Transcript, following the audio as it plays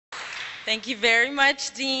Thank you very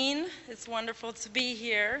much, Dean. It's wonderful to be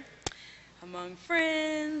here among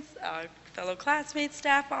friends, fellow classmates,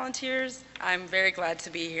 staff, volunteers. I'm very glad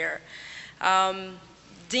to be here.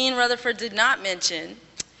 Dean Rutherford did not mention,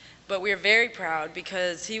 but we are very proud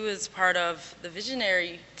because he was part of the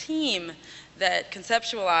visionary team that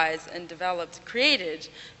conceptualized and created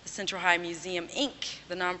the Central High Museum, Inc.,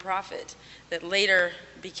 the nonprofit that later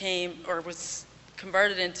became or was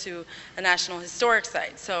converted into a National Historic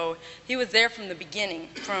Site. So he was there from the beginning,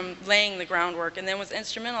 from laying the groundwork, and then was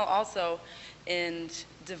instrumental also in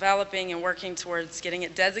developing and working towards getting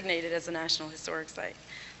it designated as a National Historic Site.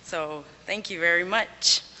 So thank you very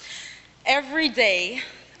much. Every day,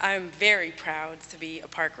 I'm very proud to be a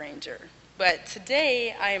park ranger. But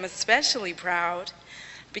today, I am especially proud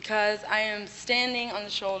because I am standing on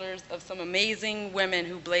the shoulders of some amazing women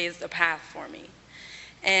who blazed a path for me.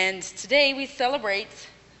 And today we celebrate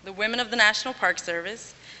the women of the National Park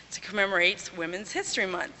Service to commemorate Women's History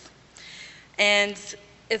Month. And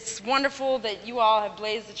it's wonderful that you all have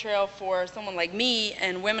blazed the trail for someone like me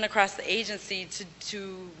and women across the agency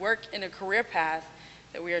to work in a career path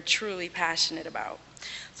that we are truly passionate about.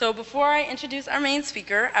 So before I introduce our main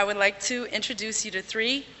speaker, I would like to introduce you to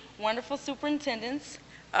three wonderful superintendents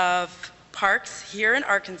of parks here in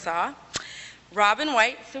Arkansas. Robin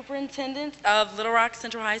White, Superintendent of Little Rock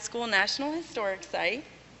Central High School National Historic Site.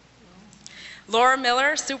 Laura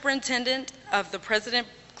Miller, Superintendent of the President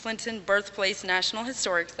Clinton Birthplace National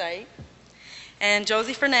Historic Site. And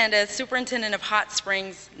Josie Fernandez, Superintendent of Hot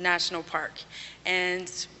Springs National Park. And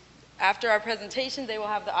after our presentation, they will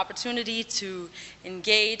have the opportunity to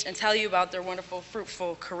engage and tell you about their wonderful,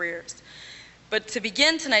 fruitful careers. But to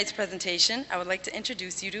begin tonight's presentation, I would like to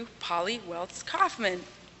introduce you to Polly Welts Kaufman.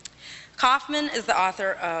 Kaufman is the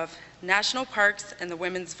author of National Parks and the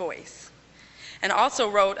Women's Voice, and also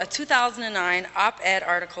wrote a 2009 op-ed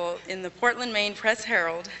article in the Portland, Maine Press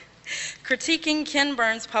Herald critiquing Ken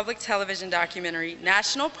Burns' public television documentary,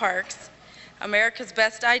 National Parks, America's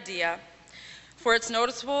Best Idea, for its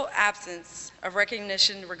noticeable absence of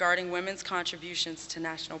recognition regarding women's contributions to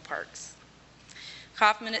national parks.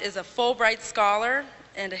 Kaufman is a Fulbright scholar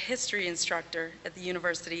and a history instructor at the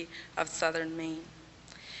University of Southern Maine.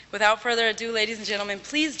 Without further ado, ladies and gentlemen,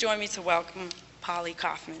 please join me to welcome Polly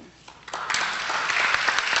Kaufman.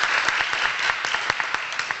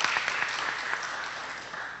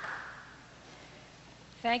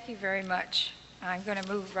 Thank you very much. I'm going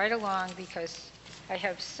to move right along because I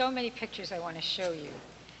have so many pictures I want to show you.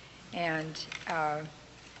 And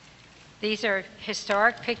these are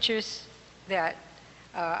historic pictures that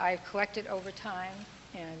I've collected over time,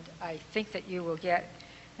 and I think that you will get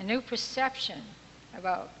a new perception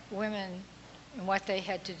about women and what they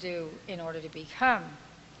had to do in order to become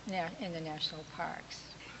in the national parks.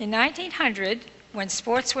 In 1900, when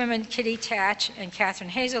sportswomen Kitty Tatch and Catherine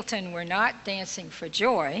Hazelton were not dancing for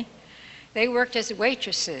joy, they worked as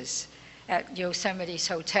waitresses at Yosemite's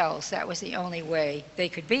hotels. That was the only way they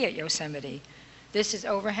could be at Yosemite. This is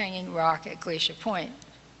overhanging rock at Glacier Point.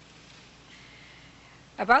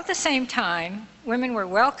 About the same time, women were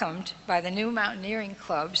welcomed by the new mountaineering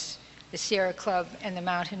clubs, the Sierra Club and the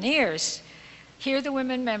Mountaineers. Here the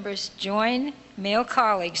women members join male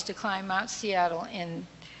colleagues to climb Mount Seattle in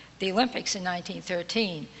the Olympics in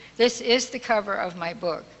 1913. This is the cover of my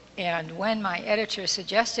book, and when my editor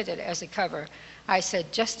suggested it as a cover, I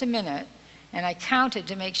said, just a minute, and I counted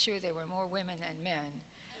to make sure there were more women than men,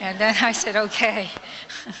 and then I said, okay.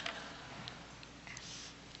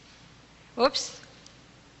 Whoops,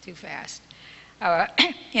 too fast.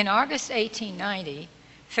 In August 1890,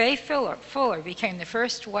 Faye Fuller became the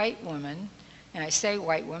first white woman, and I say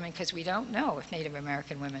white woman because we don't know if Native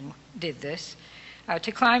American women did this,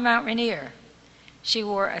 to climb Mount Rainier. She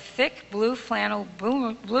wore a thick blue flannel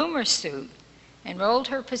bloomer suit and rolled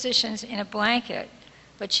her positions in a blanket,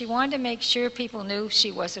 but she wanted to make sure people knew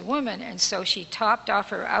she was a woman, and so she topped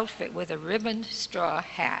off her outfit with a ribboned straw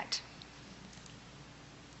hat.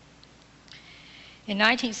 In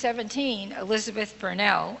 1917, Elizabeth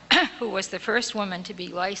Burnell, who was the first woman to be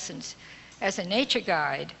licensed as a nature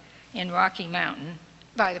guide in Rocky Mountain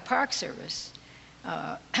by the Park Service,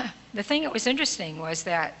 the thing that was interesting was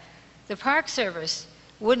that the Park Service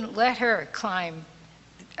wouldn't let her climb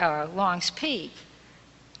Long's Peak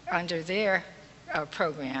under their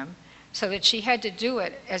program, so that she had to do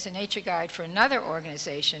it as a nature guide for another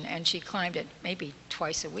organization, and she climbed it maybe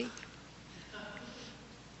twice a week.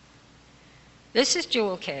 This is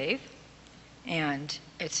Jewel Cave, and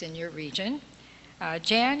it's in your region.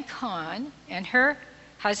 Jan Kahn and her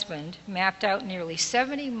husband mapped out nearly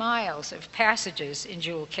 70 miles of passages in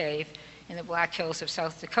Jewel Cave in the Black Hills of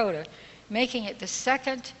South Dakota, making it the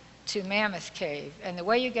second to Mammoth Cave. And the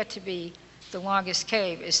way you get to be the longest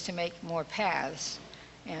cave is to make more paths.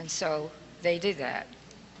 And so they did that.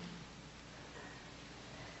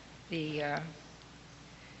 I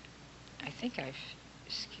think I've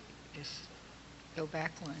just go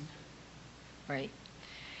back one. Right.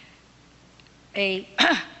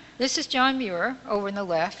 This is John Muir over in the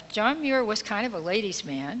left. John Muir was kind of a ladies'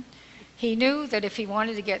 man. He knew that if he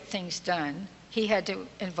wanted to get things done, he had to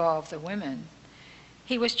involve the women.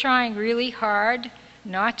 He was trying really hard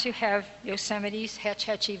not to have Yosemite's Hetch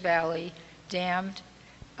Hetchy Valley dammed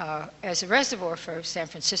as a reservoir for San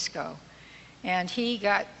Francisco. And he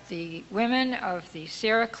got the women of the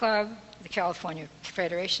Sierra Club, the California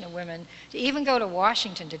Federation of Women, to even go to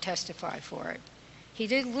Washington to testify for it. He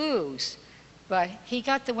did lose, but he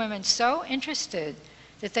got the women so interested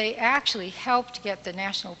that they actually helped get the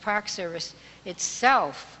National Park Service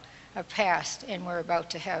itself passed, and we're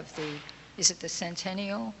about to have is it the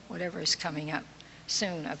centennial? Whatever is coming up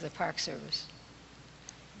soon of the Park Service.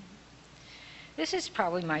 This is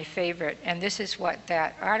probably my favorite, and this is what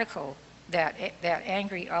that article, that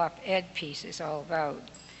angry op-ed piece is all about.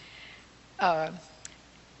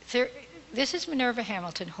 This is Minerva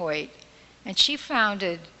Hamilton Hoyt, and she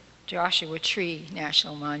founded Joshua Tree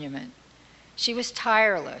National Monument. She was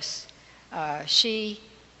tireless. She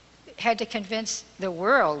had to convince the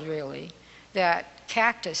world, really, that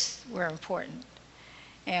cactus were important.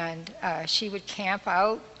 And she would camp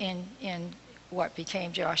out in what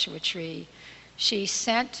became Joshua Tree. She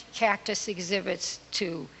sent cactus exhibits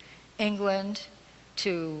to England,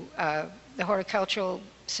 to the Horticultural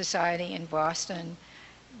Society in Boston,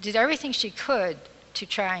 did everything she could to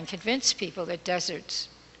try and convince people that deserts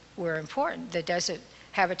were important, the desert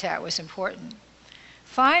habitat was important.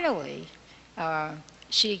 Finally,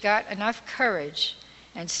 she got enough courage,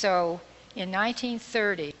 and so in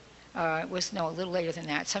 1930, a little later than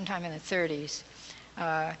that, sometime in the 30s,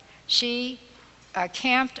 she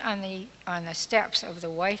camped on the steps of the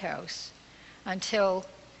White House until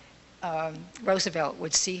Roosevelt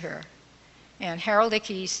would see her. And Harold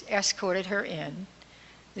Ickes escorted her in.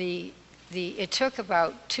 It took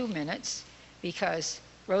about 2 minutes because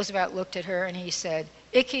Roosevelt looked at her and he said,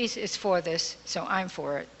 "Ickes is for this, so I'm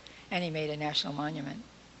for it." And he made a national monument.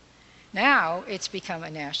 Now it's become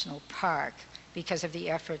a national park because of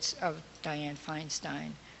the efforts of Dianne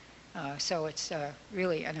Feinstein. So it's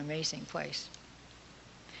really an amazing place.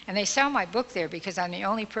 And they sell my book there because I'm the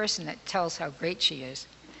only person that tells how great she is.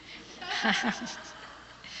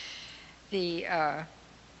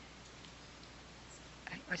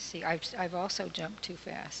 Let's see, I've also jumped too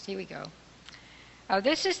fast. Here we go.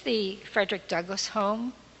 This is the Frederick Douglass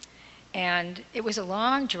home, and it was a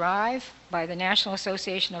long drive by the National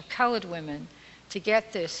Association of Colored Women to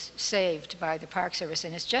get this saved by the Park Service,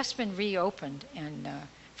 and it's just been reopened and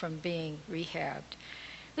from being rehabbed.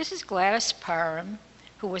 This is Gladys Parham,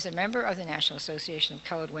 who was a member of the National Association of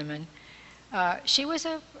Colored Women. She was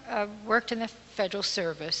worked in the federal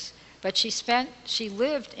service, but she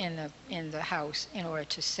lived in the house in order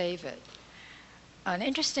to save it. An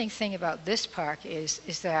interesting thing about this park is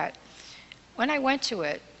that when I went to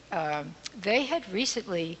it, they had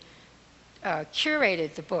recently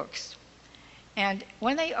curated the books. And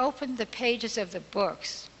when they opened the pages of the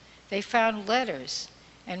books, they found letters.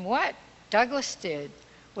 And what Douglass did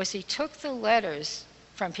was he took the letters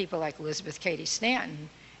from people like Elizabeth Cady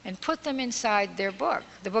Stanton and put them inside their book,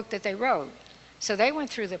 the book that they wrote. So they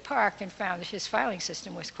went through the park and found that his filing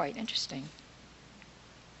system was quite interesting.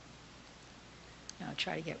 I'll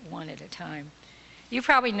try to get one at a time. You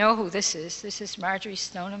probably know who this is. This is Marjorie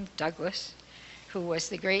Stoneham Douglas, who was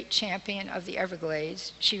the great champion of the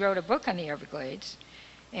Everglades. She wrote a book on the Everglades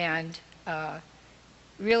and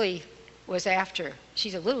really was after,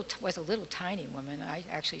 was a little tiny woman. I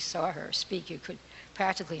actually saw her speak. You could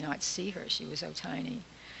practically not see her. She was so tiny.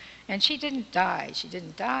 And she didn't die. She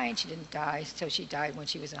didn't die, and she didn't die until she died when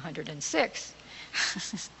she was 106.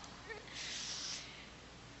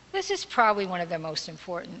 This is probably one of the most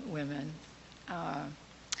important women.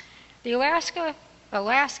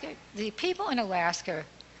 The people in Alaska,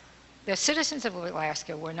 the citizens of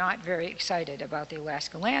Alaska were not very excited about the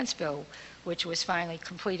Alaska Lands Bill, which was finally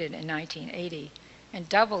completed in 1980 and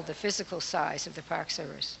doubled the physical size of the Park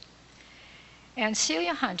Service. And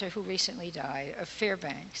Celia Hunter, who recently died, of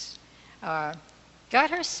Fairbanks, got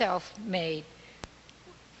herself made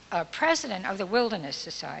president of the Wilderness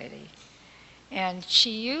Society. And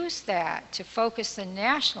she used that to focus the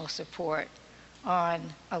national support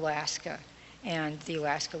on Alaska and the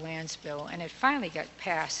Alaska Lands Bill. And it finally got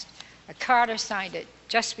passed. Carter signed it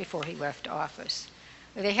just before he left office.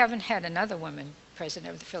 They haven't had another woman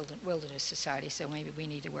president of the Wilderness Society, so maybe we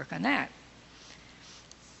need to work on that.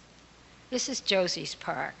 This is Josie's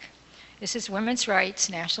Park. This is Women's Rights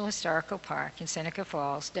National Historical Park in Seneca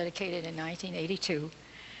Falls, dedicated in 1982,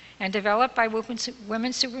 and developed by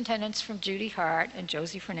women superintendents from Judy Hart and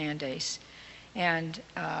Josie Fernandez. And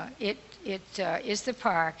it is the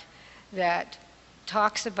park that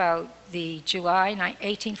talks about the July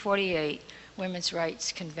 1848 Women's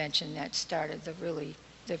Rights Convention that started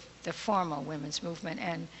the formal women's movement,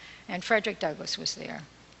 and Frederick Douglass was there.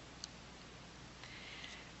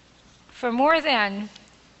 For more than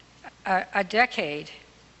a decade,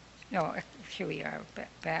 no, here we are,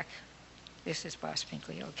 back. This is Boss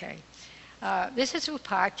Pinkley, okay. This is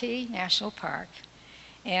Upaki National Park,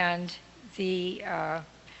 and the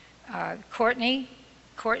Courtney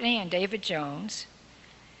and David Jones.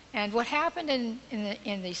 And what happened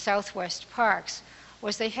in the Southwest parks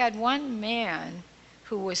was they had one man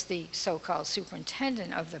who was the so-called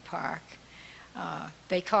superintendent of the park.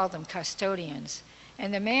 They called them custodians.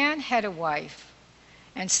 And the man had a wife,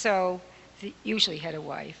 and so usually had a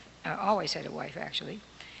wife, always had a wife actually.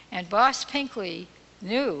 And Boss Pinkley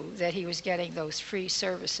knew that he was getting those free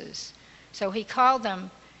services. So he called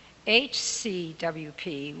them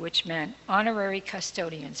HCWP, which meant honorary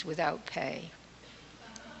custodians without pay.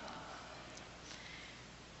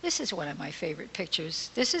 This is one of my favorite pictures.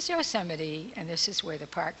 This is Yosemite, and this is where the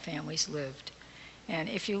Park families lived. And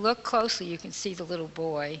if you look closely, you can see the little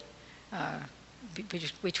boy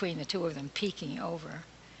between the two of them peeking over.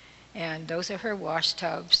 And those are her wash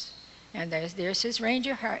tubs. And there's his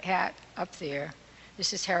ranger hat up there.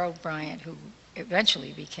 This is Harold Bryant, who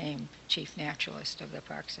eventually became chief naturalist of the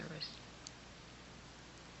Park Service.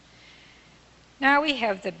 Now we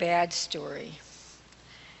have the bad story.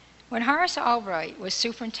 When Horace Albright was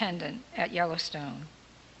superintendent at Yellowstone,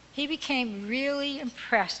 he became really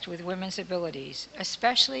impressed with women's abilities,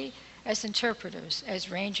 especially as interpreters, as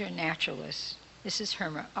ranger naturalists. This is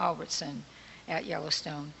Herma Albertson at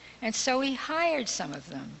Yellowstone. And so he hired some of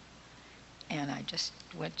them. And I just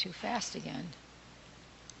went too fast again.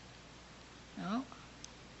 No?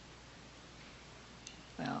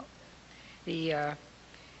 Well, see if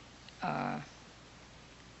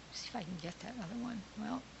I can get that other one.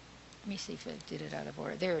 Well, let me see if I did it out of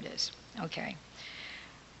order. There it is. Okay.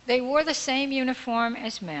 They wore the same uniform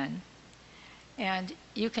as men. And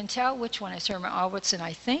you can tell which one is Herma Albertson,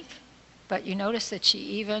 I think. But you notice that she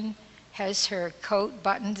even has her coat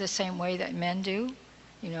buttoned the same way that men do.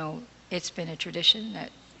 You know, it's been a tradition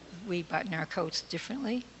that we button our coats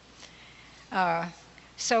differently.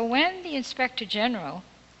 So when the Inspector General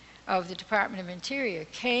of the Department of Interior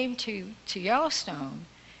came to Yellowstone,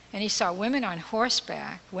 and he saw women on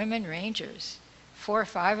horseback, women rangers, 4 or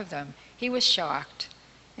 5 of them, he was shocked.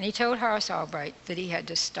 And he told Horace Albright that he had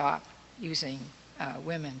to stop using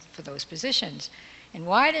women for those positions. And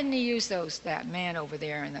why didn't he use that man over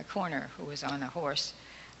there in the corner who was on a horse?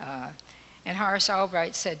 And Horace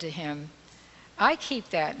Albright said to him, I keep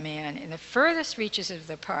that man in the furthest reaches of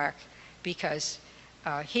the park because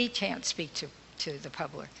he can't speak to the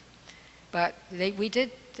public. But they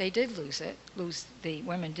did lose it. The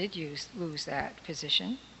women did lose that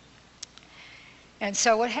position. And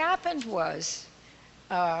so what happened was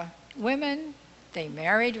women, they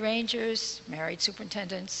married rangers, married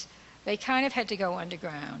superintendents. They kind of had to go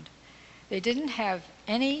underground. They didn't have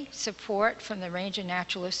any support from the ranger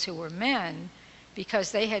naturalists who were men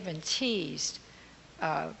because they had been teased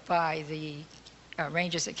by the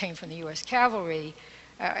rangers that came from the U.S. Cavalry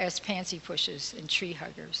as pansy pushers and tree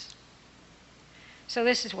huggers. So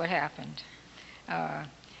this is what happened.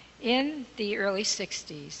 In the early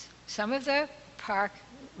 60s, some of the park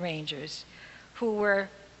rangers who were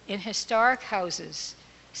in historic houses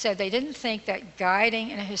said they didn't think that guiding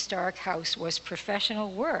in a historic house was professional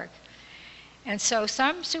work. And so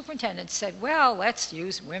some superintendents said, well, let's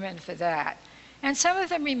use women for that. And some of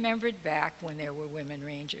them remembered back when there were women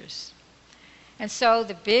rangers. And so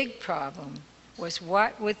the big problem was,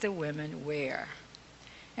 what would the women wear?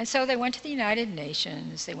 And so they went to the United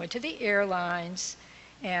Nations, they went to the airlines,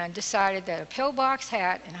 and decided that a pillbox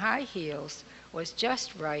hat and high heels was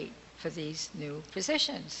just right for these new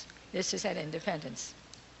positions. This is at Independence.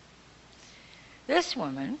 This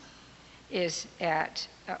woman is at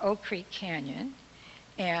Oak Creek Canyon,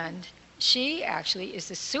 and she actually is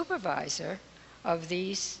the supervisor of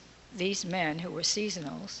these men who were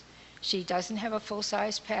seasonals. She doesn't have a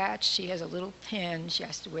full-size patch. She has a little pin. She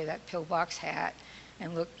has to wear that pillbox hat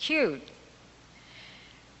and look cute.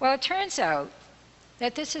 Well, it turns out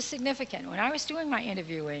that this is significant. When I was doing my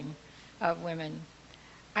interviewing of women,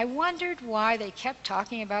 I wondered why they kept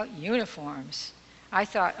talking about uniforms. I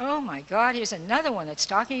thought, oh my God, here's another one that's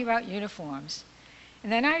talking about uniforms.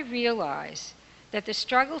 And then I realized that the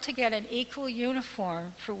struggle to get an equal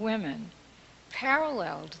uniform for women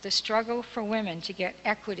paralleled the struggle for women to get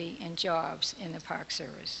equity in jobs in the Park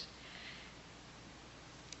Service.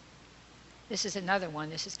 This is another one.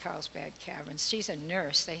 This is Carlsbad Caverns. She's a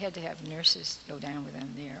nurse. They had to have nurses go down with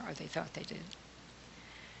them there, or they thought they did.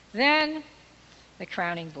 Then, the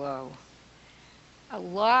crowning blow. A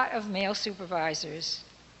lot of male supervisors,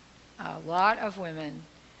 a lot of women,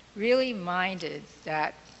 really minded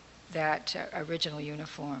that original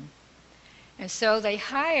uniform. And so they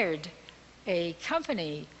hired a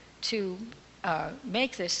company to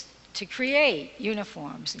make this, to create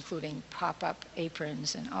uniforms, including pop-up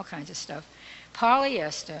aprons and all kinds of stuff.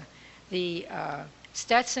 Polyester, the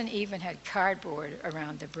Stetson even had cardboard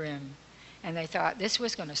around the brim. And they thought this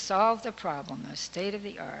was going to solve the problem, the state of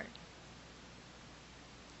the art.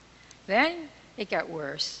 Then it got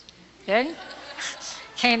worse. Then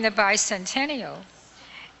came the bicentennial.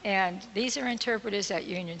 And these are interpreters at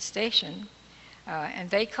Union Station, and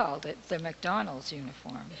they called it the McDonald's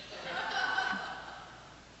uniform.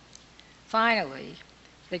 Finally,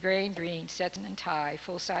 the gray and green Stetson and tie,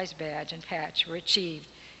 full-size badge and patch were achieved,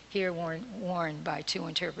 here worn by 2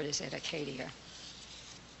 interpreters at Acadia.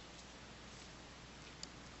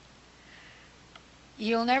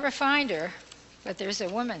 You'll never find her, but there's a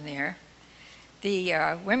woman there. The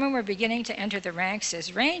women were beginning to enter the ranks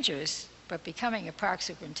as rangers, but becoming a park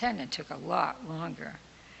superintendent took a lot longer.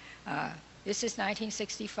 This is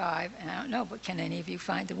 1965, and I don't know, but can any of you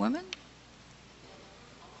find the woman?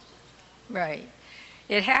 Right.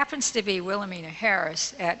 It happens to be Wilhelmina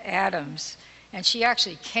Harris at Adams, and she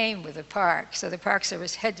actually came with the park, so the Park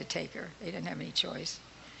Service had to take her. They didn't have any choice.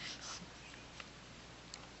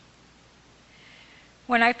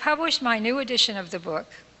 When I published my new edition of the book,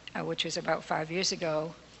 which was about 5 years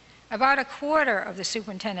ago, about a quarter of the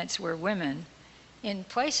superintendents were women, in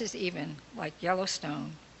places even like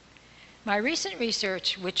Yellowstone. My recent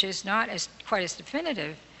research, which is not quite as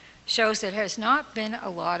definitive, shows that there has not been a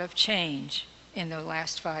lot of change in the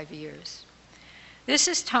last 5 years. This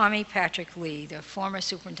is Tommy Patrick Lee, the former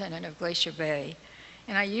superintendent of Glacier Bay,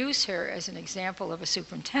 and I use her as an example of a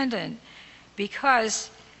superintendent because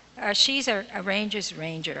she's a ranger's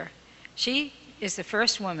ranger. She is the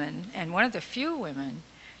first woman and one of the few women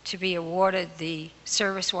to be awarded the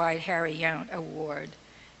Service-Wide Harry Yount Award,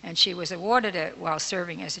 and she was awarded it while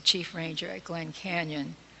serving as a chief ranger at Glen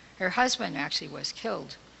Canyon. Her husband actually was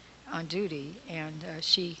killed on duty, and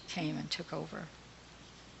she came and took over.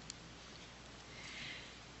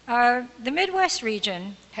 The Midwest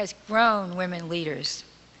region has grown women leaders.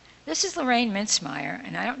 This is Lorraine Mintzmeyer,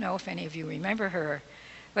 and I don't know if any of you remember her,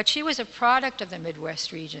 but she was a product of the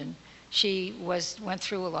Midwest region. She went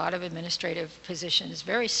through a lot of administrative positions,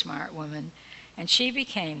 very smart woman, and she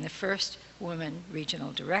became the first woman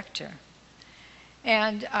regional director.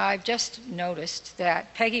 And I've just noticed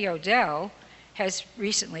that Peggy Odell has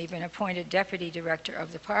recently been appointed deputy director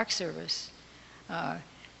of the Park Service,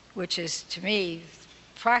 which is, to me,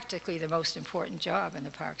 practically the most important job in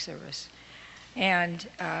the Park Service. And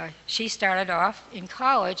she started off in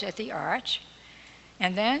college at the Arch,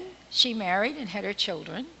 and then she married and had her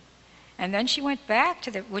children, and then she went back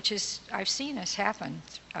to which is, I've seen this happen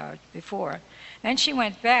before, then she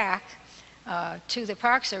went back to the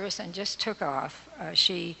Park Service and just took off.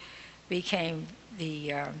 She became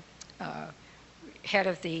the head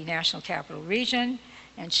of the National Capital Region,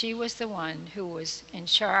 and she was the one who was in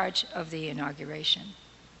charge of the inauguration.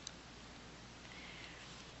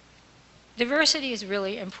 Diversity is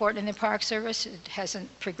really important in the Park Service. It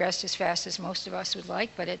hasn't progressed as fast as most of us would like,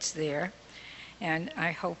 but it's there, and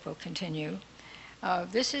I hope will continue.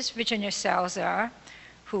 This is Virginia Salazar,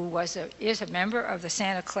 who is a member of the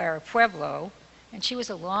Santa Clara Pueblo, and she was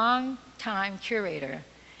a long-time curator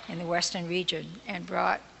in the Western region and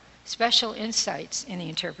brought special insights in the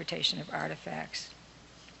interpretation of artifacts.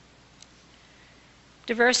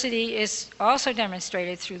 Diversity is also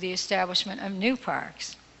demonstrated through the establishment of new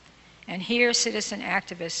parks. And here, citizen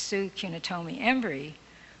activist Sue Kunitomi Embry,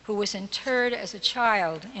 who was interred as a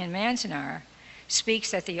child in Manzanar,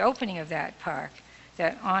 speaks at the opening of that park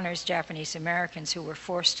that honors Japanese Americans who were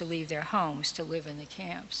forced to leave their homes to live in the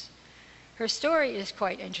camps. Her story is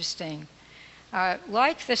quite interesting.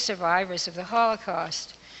 Like the survivors of the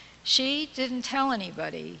Holocaust, she didn't tell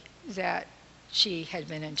anybody that she had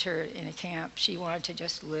been interred in a camp. She wanted to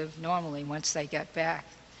just live normally once they got back.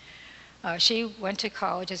 She went to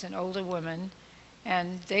college as an older woman,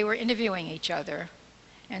 and they were interviewing each other.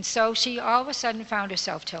 And so she all of a sudden found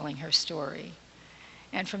herself telling her story.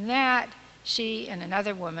 And from that, she and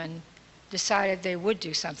another woman decided they would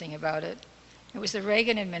do something about it. It was the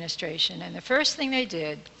Reagan administration, and the first thing they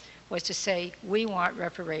did was to say, we want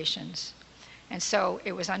reparations. And so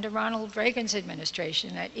it was under Ronald Reagan's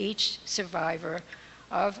administration that each survivor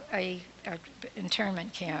of a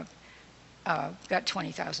internment camp got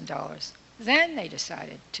 $20,000. Then they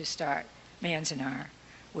decided to start Manzanar,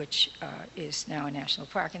 which is now a national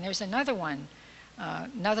park. And there's another one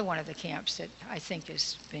of the camps that I think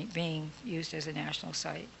is being used as a national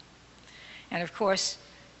site. And of course,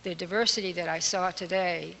 the diversity that I saw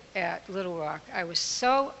today at Little Rock, I was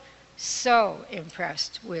so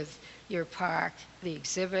impressed with your park, the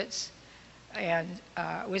exhibits, and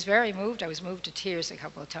was very moved. I was moved to tears a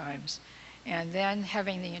couple of times. And then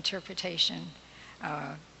having the interpretation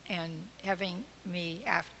and having me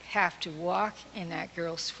have to walk in that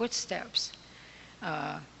girl's footsteps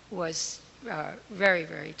was very,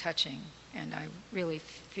 very touching. And I really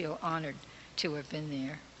feel honored to have been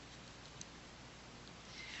there.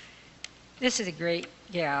 This is a great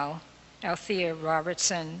gal, Althea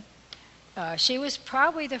Robertson. She was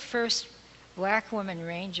probably the first black woman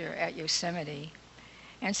ranger at Yosemite.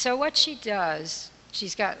 And so what she does,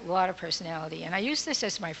 she's got a lot of personality. And I use this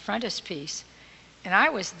as my frontispiece. And I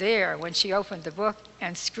was there when she opened the book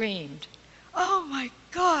and screamed, "Oh my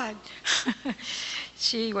God!"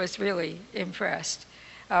 She was really impressed.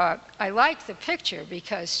 I like the picture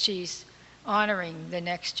because she's honoring the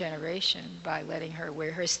next generation by letting her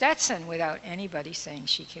wear her Stetson without anybody saying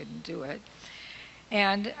she couldn't do it.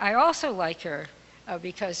 And I also like her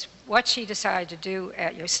because what she decided to do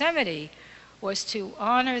at Yosemite was to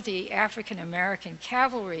honor the African American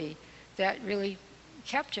cavalry that really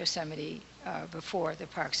kept Yosemite before the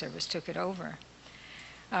Park Service took it over.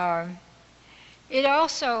 It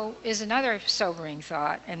also is another sobering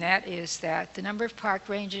thought, and that is that the number of park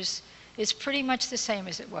rangers is pretty much the same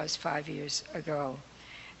as it was 5 years ago.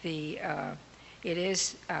 It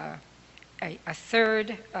is a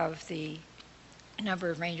third of the number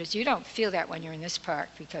of rangers. You don't feel that when you're in this park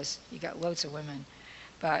because you got loads of women,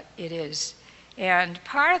 but it is. And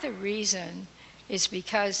part of the reason is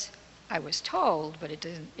because I was told, but it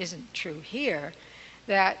isn't true here,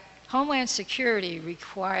 that Homeland Security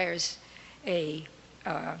requires a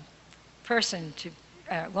person to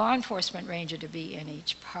law enforcement ranger to be in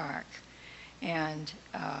each park. And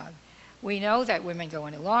we know that women go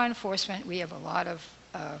into law enforcement. We have a lot of,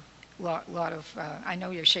 I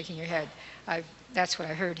know you're shaking your head. That's what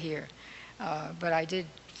I heard here. But I did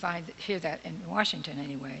hear that in Washington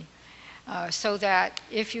anyway. So that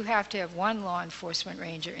if you have to have one law enforcement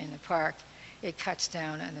ranger in the park, it cuts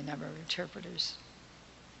down on the number of interpreters.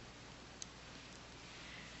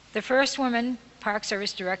 The first woman Park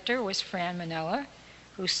Service director was Fran Manella,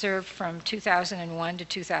 who served from 2001 to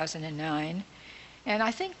 2009. And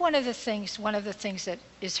I think one of the things that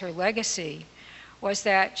is her legacy was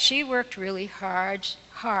that she worked really hard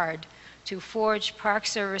to forge Park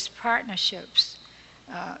Service partnerships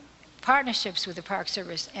with the Park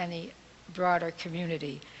Service and the broader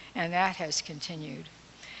community, and that has continued.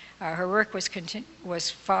 Her work was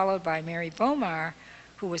followed by Mary Bomar,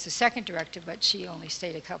 who was the second director, but she only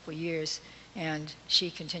stayed a couple years, and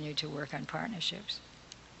she continued to work on partnerships.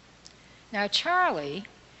 Now, Charlie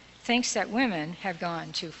thinks that women have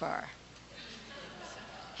gone too far.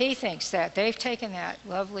 He thinks that they've taken that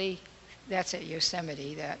lovely, that's at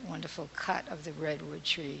Yosemite, that wonderful cut of the redwood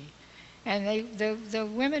tree, and the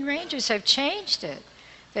women rangers have changed it.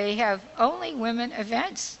 They have only women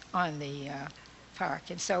events on the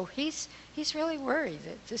park, and so he's really worried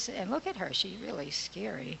that this, and look at her, she's really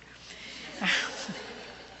scary.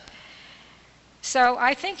 So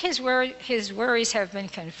I think his worries have been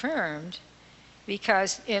confirmed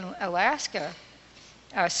because in Alaska,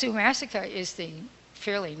 Sue Massica is the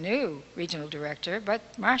fairly new regional director, but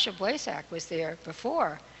Marshall Blasak was there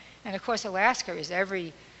before. And of course, Alaska is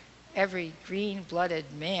every green-blooded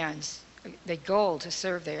man's the goal to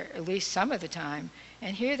serve there at least some of the time.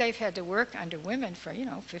 And here they've had to work under women for,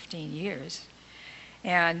 15 years.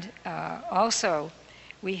 And also,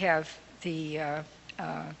 we have the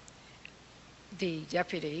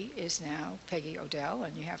deputy is now Peggy Odell,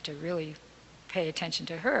 and you have to really pay attention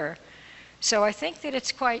to her. So I think that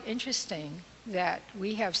it's quite interesting that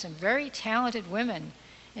we have some very talented women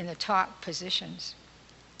in the top positions.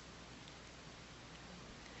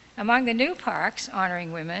 Among the new parks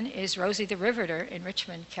honoring women is Rosie the Riveter in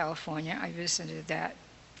Richmond, California. I visited that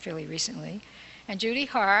fairly recently. And Judy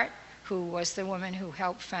Hart, who was the woman who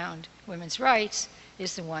helped found women's rights,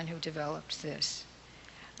 is the one who developed this.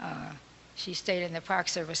 She stayed in the Park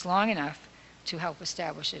Service long enough to help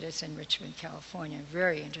establish it. It's in Richmond, California.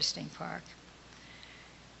 Very interesting park.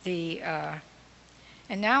 And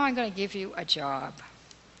And now I'm going to give you a job.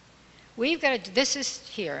 We've got to, this is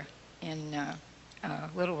here in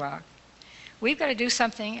Little Rock. We've got to do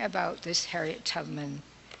something about this Harriet Tubman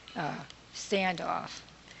standoff.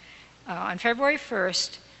 On February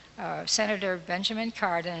 1st, Senator Benjamin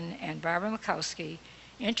Cardin and Barbara Mikulski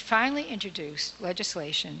finally introduced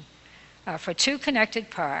legislation for two connected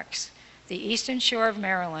parks, the Eastern Shore of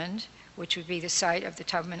Maryland, which would be the site of the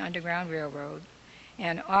Tubman Underground Railroad,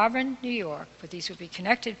 and Auburn, New York, but these would be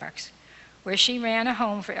connected parks, where she ran a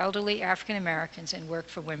home for elderly African Americans and worked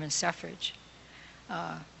for women's suffrage.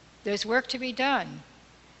 There's work to be done,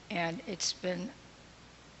 and it's been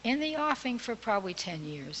in the offing for probably 10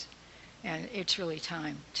 years, and it's really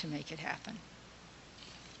time to make it happen.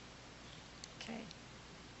 Okay.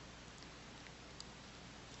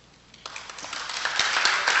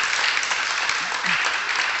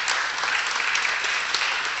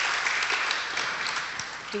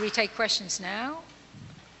 Do we take questions now?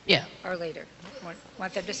 Yeah. Or later?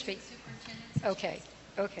 Want them to speak? Okay,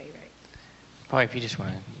 okay, right. Probably if you just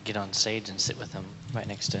want to get on stage and sit with them right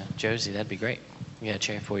next to Josie, that'd be great. We got a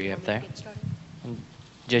chair for you up there. And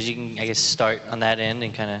Josie, you can, I guess, start on that end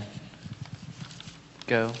and kind of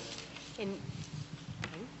go.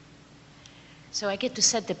 So I get to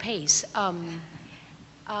set the pace.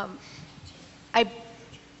 I've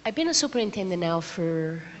been a superintendent now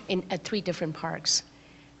at 3 different parks.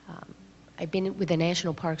 I've been with the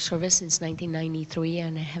National Park Service since 1993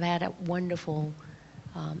 and have had wonderful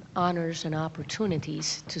honors and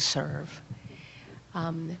opportunities to serve.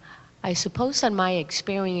 I suppose that my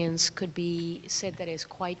experience could be said that is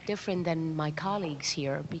quite different than my colleagues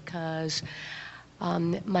here because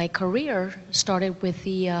my career started with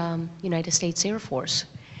the United States Air Force.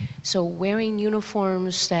 So wearing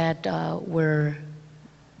uniforms that were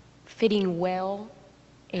fitting well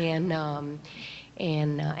and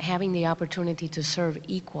having the opportunity to serve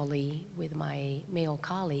equally with my male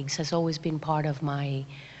colleagues has always been part of my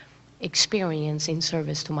experience in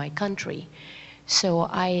service to my country. So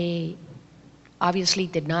I obviously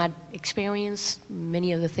did not experience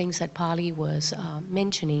many of the things that Polly was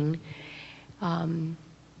mentioning,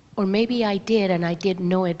 or maybe I did and I didn't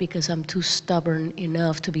know it because I'm too stubborn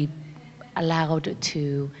enough to be allowed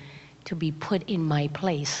to be put in my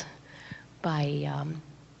place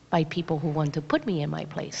by people who want to put me in my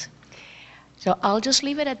place. So I'll just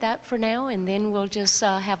leave it at that for now, and then we'll just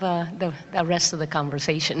have the rest of the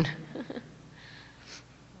conversation.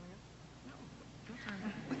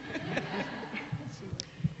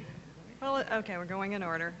 Well, okay, we're going in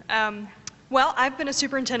order. Well, I've been a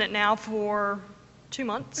superintendent now for 2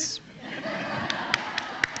 months.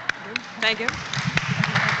 Thank you.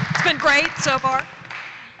 It's been great so far.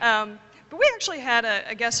 But we actually had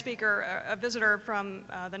a guest speaker, a visitor from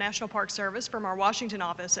the National Park Service from our Washington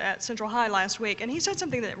office at Central High last week, and he said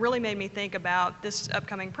something that really made me think about this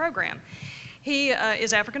upcoming program. He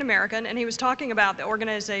is African American, and he was talking about the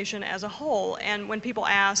organization as a whole, and when people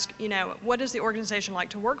ask, you know, what is the organization like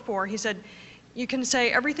to work for, he said, you can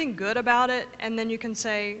say everything good about it, and then you can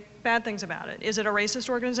say bad things about it. Is it a racist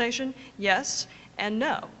organization? Yes and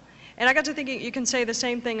no. And I got to thinking you can say the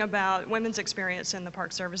same thing about women's experience in the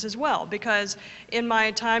Park Service as well, because in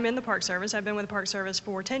my time in the Park Service, I've been with the Park Service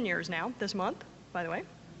for 10 years now, this month, by the way.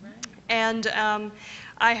 And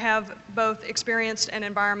I have both experienced an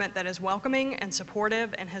environment that is welcoming and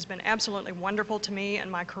supportive and has been absolutely wonderful to me in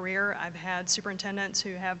my career. I've had superintendents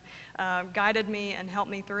who have guided me and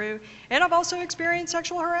helped me through. And I've also experienced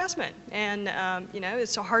sexual harassment. And, you know,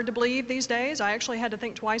 it's so hard to believe these days. I actually had to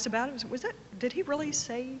think twice about it. Did he really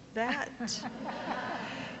say that?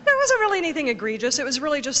 There wasn't really anything egregious. It was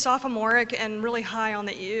really just sophomoric and really high on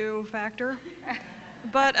the ew factor.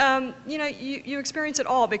 But, you know, you experience it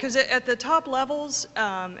all because at the top levels,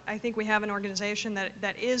 I think we have an organization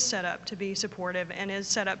that is set up to be supportive and is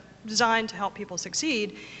set up, designed to help people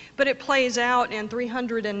succeed, but it plays out in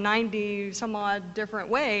 390 some odd different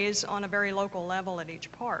ways on a very local level at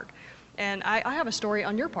each park. And I have a story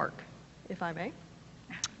on your park, if I may.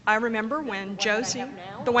 I remember when Josie,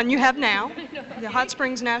 the one you have now, the Hot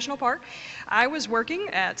Springs National Park, I was working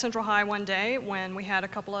at Central High one day when we had a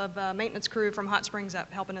couple of maintenance crew from Hot Springs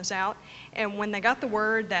up helping us out, and when they got the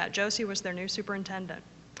word that Josie was their new superintendent,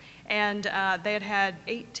 and they had had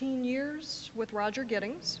 18 years with Roger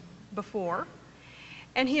Giddings before,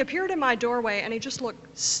 and he appeared in my doorway and he just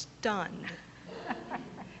looked stunned.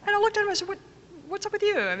 And I looked at him and I said, what's up with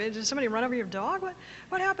you? I mean, did somebody run over your dog?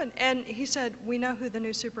 What happened? And he said, we know who the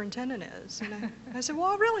new superintendent is. And I said,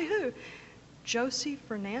 well, really, who? Josie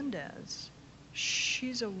Fernandez.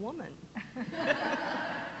 She's a woman.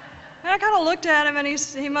 And I kind of looked at him, and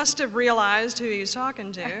he must have realized who he's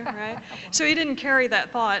talking to, right? So he didn't carry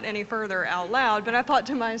that thought any further out loud, but I thought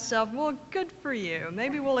to myself, well, good for you.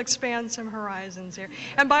 Maybe we'll expand some horizons here.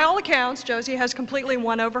 And by all accounts, Josie has completely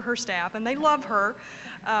won over her staff, and they love her.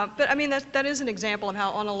 But I mean, that is an example of how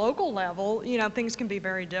on a local level, you know, things can be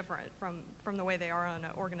very different from the way they are on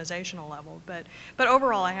an organizational level. But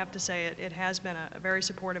overall, I have to say it has been a very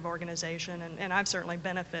supportive organization, and I've certainly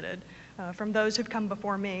benefited from those who've come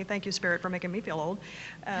before me. Thank you, Spirit, for making me feel old.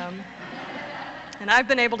 And I've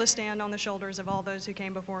been able to stand on the shoulders of all those who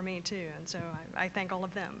came before me, too, and so I thank all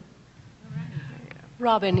of them.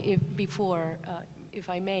 Robin, if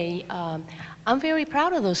I may, I'm very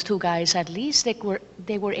proud of those two guys. At least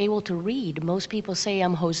they were able to read. Most people say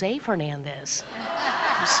I'm Jose Fernandez.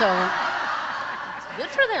 So, good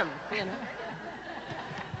for them, you know.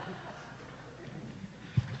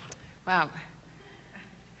 Well,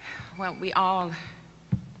 we all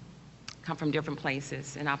come from different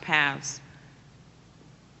places, and our paths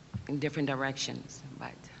in different directions,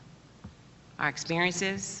 but our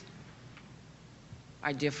experiences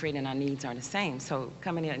are different and our needs are the same. So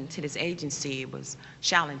coming into this agency was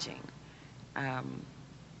challenging.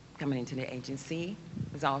 Coming into the agency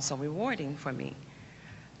was also rewarding for me.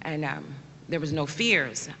 And there was no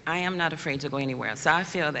fears. I am not afraid to go anywhere. So I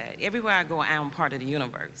feel that everywhere I go, I am part of the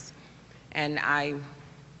universe. And I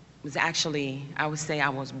was actually, I would say I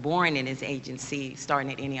was born in this agency,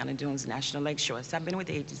 starting at Indiana Dunes National Lakeshore. So I've been with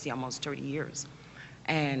the agency almost 30 years.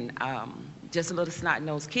 And just a little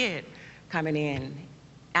snot-nosed kid coming in,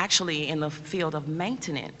 actually in the field of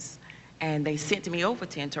maintenance. And they sent me over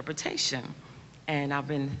to interpretation. And I've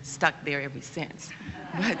been stuck there ever since.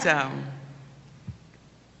 But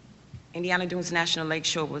Indiana Dunes National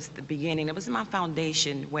Lakeshore was the beginning. It was my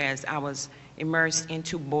foundation, whereas I was immersed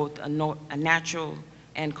into both a natural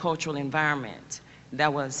and cultural environment.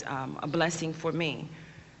 That was a blessing for me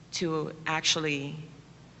to actually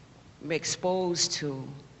be exposed to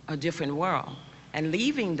a different world. And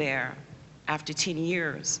leaving there after 10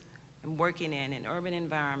 years and working in an urban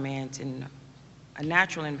environment, in a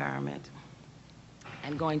natural environment,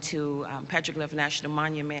 and going to Petroglyph National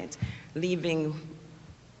Monument, leaving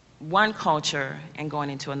one culture and going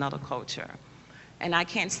into another culture. And I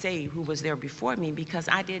can't say who was there before me because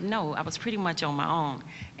I didn't know. I was pretty much on my own.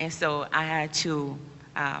 And so I had to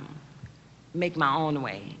make my own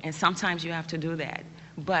way. And sometimes you have to do that.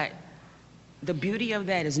 But the beauty of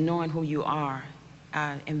that is knowing who you are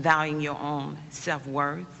and valuing your own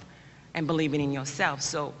self-worth and believing in yourself.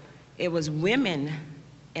 So it was women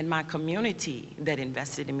in my community that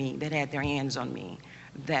invested in me, that had their hands on me,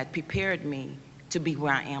 that prepared me to be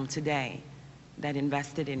where I am today, that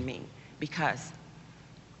invested in me, because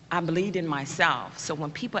I believed in myself. So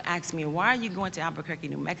when people ask me, why are you going to Albuquerque,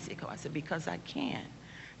 New Mexico? I said, because I can.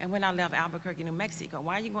 And when I left Albuquerque, New Mexico,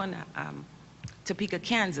 why are you going to Topeka,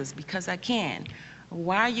 Kansas? Because I can.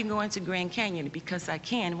 Why are you going to Grand Canyon? Because I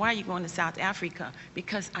can. Why are you going to South Africa?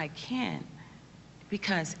 Because I can.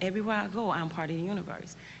 Because everywhere I go, I'm part of the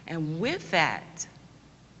universe. And with that,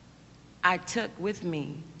 I took with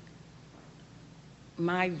me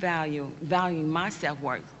my valuing my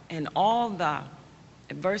self-worth, and all the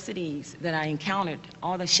adversities that I encountered,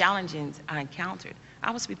 all the challenges I encountered, I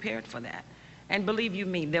was prepared for that. And believe you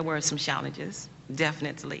me, there were some challenges,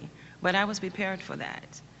 definitely, but I was prepared for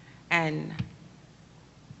that. And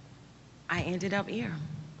I ended up here.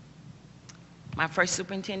 My first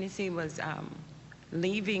superintendency was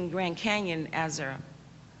leaving Grand Canyon as a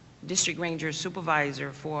district ranger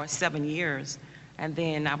supervisor for 7 years, and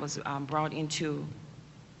then I was brought into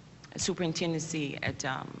superintendency at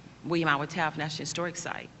William Howard Taft National Historic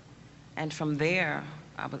Site. And from there,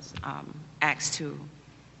 I was asked to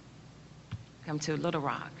come to Little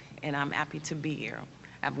Rock, and I'm happy to be here.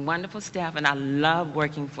 I have wonderful staff, and I love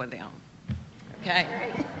working for them.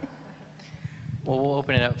 Okay? Well, we'll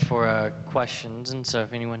open it up for questions, and so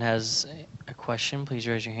if anyone has a question, please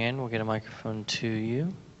raise your hand. We'll get a microphone to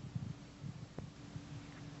you.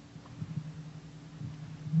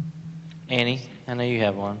 Annie, I know you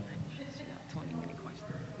have one.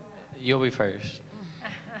 You'll be first.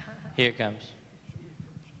 Here it comes.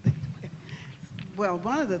 Well,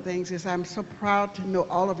 one of the things is I'm so proud to know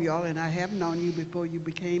all of y'all, and I have known you before you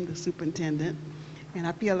became the superintendent. And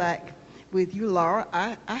I feel like with you, Laura,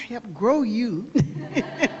 I helped grow you.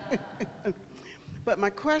 But my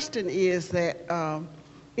question is that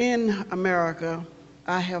in America,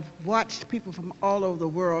 I have watched people from all over the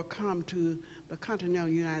world come to the continental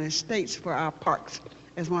United States for our parks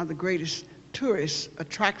as one of the greatest tourist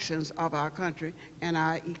attractions of our country and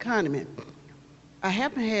our economy. I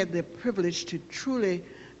haven't had the privilege to truly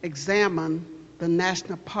examine the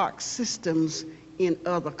national park systems in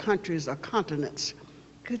other countries or continents.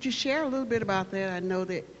 Could you share a little bit about that? I know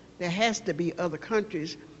that there has to be other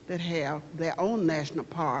countries that have their own national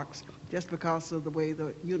parks just because of the way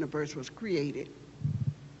the universe was created.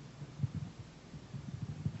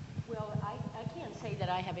 Well, I can't say that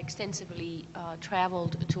I have extensively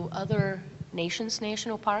traveled to other nations'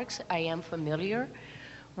 national parks. I am familiar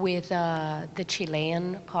with the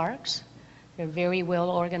Chilean parks. They're very well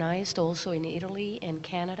organized, also in Italy and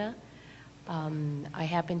Canada. I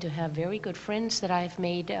happen to have very good friends that I've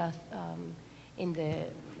made in the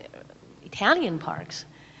Italian parks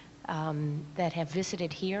that have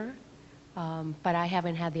visited here, but I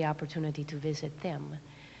haven't had the opportunity to visit them.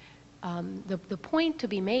 The point to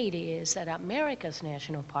be made is that America's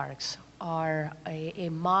national parks are a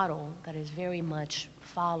model that is very much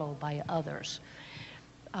followed by others.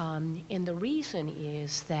 And the reason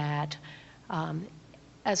is that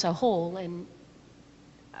as a whole, and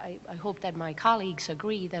I hope that my colleagues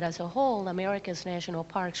agree, that as a whole, America's national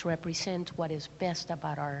parks represent what is best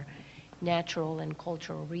about our natural and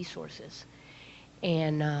cultural resources.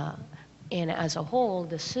 And as a whole,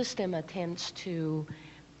 the system attempts to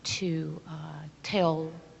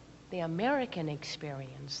tell the American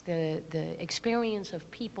experience, the experience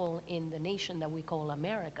of people in the nation that we call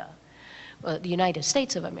America, the United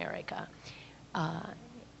States of America,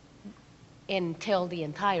 and tell the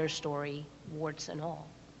entire story, warts and all.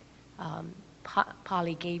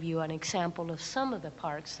 Polly gave you an example of some of the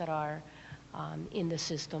parks that are in the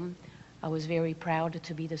system. I was very proud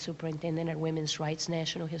to be the superintendent at Women's Rights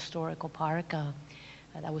National Historical Park.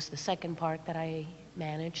 That was the second park that I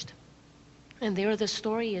managed. And there the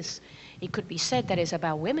story is, it could be said that it's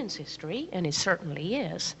about women's history, and it certainly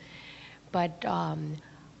is. But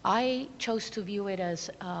I chose to view it as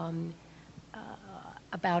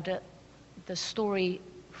about the story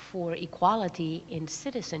for equality in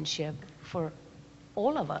citizenship for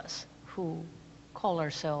all of us who call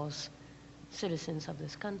ourselves citizens of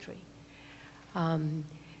this country.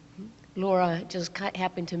 Laura just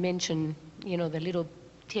happened to mention, you know, the little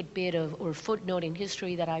tidbit or footnote in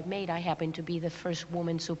history that I've made. I happen to be the first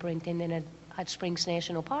woman superintendent at Hot Springs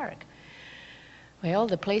National Park. Well,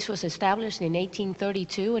 the place was established in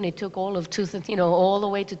 1832, and it took all of all the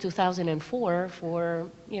way to 2004 for,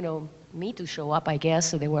 me to show up, I guess.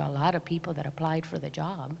 So there were a lot of people that applied for the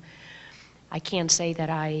job. I can't say that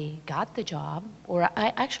I got the job, or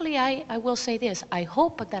I will say this. I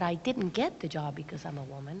hope that I didn't get the job because I'm a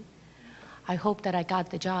woman. I hope that I got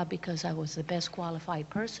the job because I was the best qualified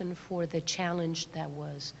person for the challenge that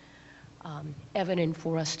was evident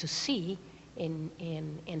for us to see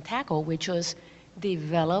and tackle, which was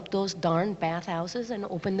develop those darn bathhouses and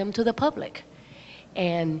open them to the public.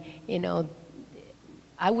 And,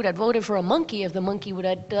 I would have voted for a monkey if the monkey would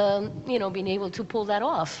have, been able to pull that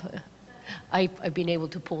off. I've been able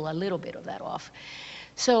to pull a little bit of that off.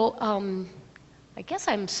 So I guess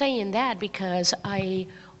I'm saying that because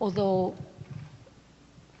although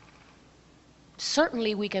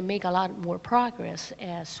certainly we can make a lot more progress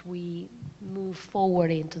as we move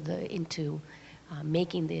forward into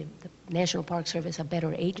making the National Park Service a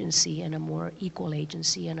better agency and a more equal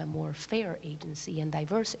agency and a more fair agency and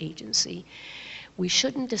diverse agency, we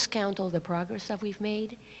shouldn't discount all the progress that we've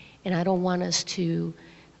made, and I don't want us to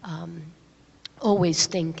always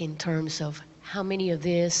think in terms of how many of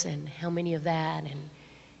this and how many of that, and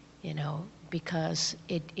because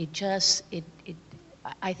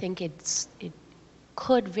I think it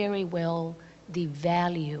could very well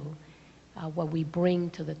devalue what we bring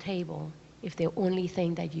to the table if the only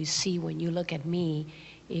thing that you see when you look at me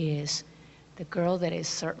is the girl that is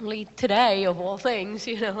certainly today, of all things,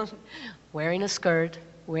 wearing a skirt,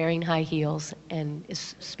 wearing high heels, and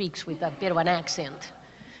speaks with a bit of an accent.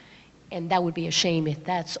 And that would be a shame if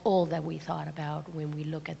that's all that we thought about when we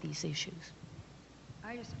look at these issues.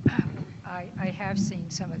 I have seen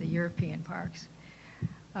some of the European parks.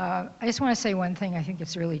 I just want to say one thing I think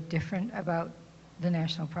it's really different about the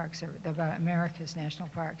National Park Service, about America's national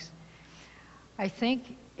parks. I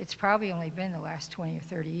think it's probably only been the last 20 or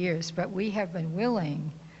 30 years, but we have been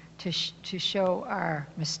willing to show our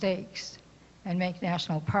mistakes and make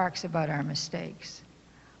national parks about our mistakes,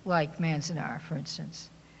 like Manzanar, for instance,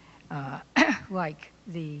 like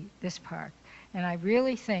this park. And I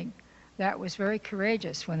really think that was very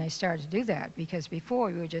courageous when they started to do that, because before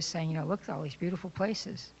we were just saying, look at all these beautiful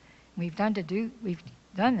places. We've done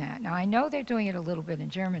that. Now I know they're doing it a little bit in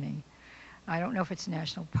Germany. I don't know if it's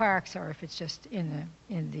national parks or if it's just in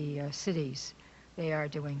the cities. They are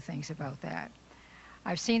doing things about that.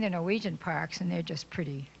 I've seen the Norwegian parks, and they're just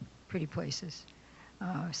pretty places.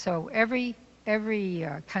 So every every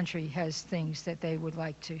country has things that they would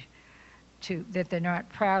like that they're not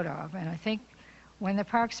proud of. And I think when the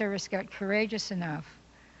Park Service got courageous enough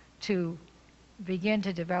to begin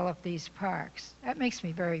to develop these parks, that makes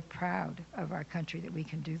me very proud of our country that we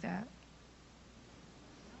can do that.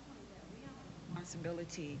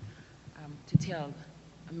 Responsibility to tell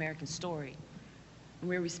American story.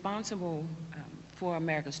 We're responsible for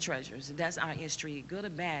America's treasures. That's our history. Good or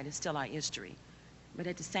bad, it's still our history. But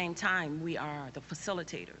at the same time, we are the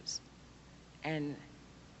facilitators. And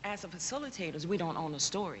as the facilitators, we don't own the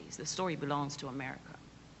stories. The story belongs to America.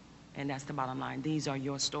 And that's the bottom line. These are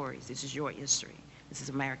your stories. This is your history. This is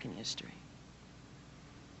American history.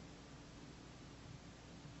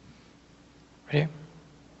 Right here.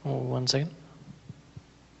 Oh, 1 second.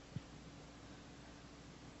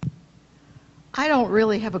 I don't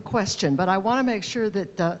really have a question, but I want to make sure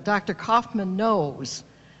that Dr. Kaufman knows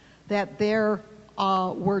that there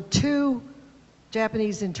were 2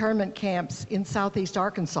 Japanese internment camps in southeast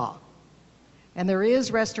Arkansas. And there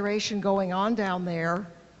is restoration going on down there,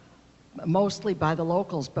 mostly by the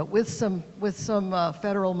locals, but with some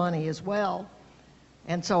federal money as well.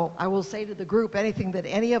 And so I will say to the group, anything that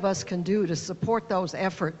any of us can do to support those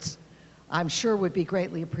efforts, I'm sure would be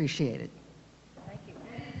greatly appreciated.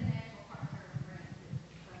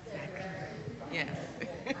 Yes.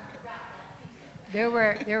 There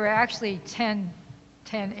were actually 10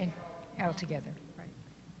 altogether. Right.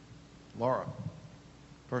 Laura,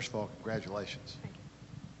 first of all, congratulations.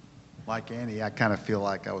 Like Annie, I kind of feel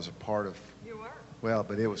like I was a part of. You were. Well,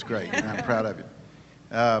 but it was great, and I'm proud of it.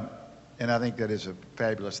 And I think that is a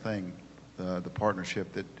fabulous thing, the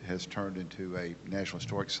partnership that has turned into a National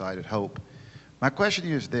Historic Site at Hope. My question to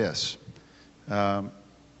you is this.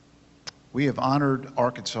 We have honored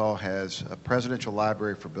Arkansas has a presidential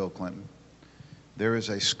library for Bill Clinton. There is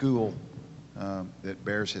a school that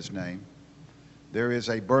bears his name. There is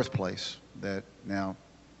a birthplace that now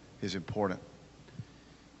is important.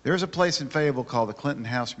 There's a place in Fayetteville called the Clinton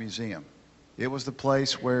House Museum. It was the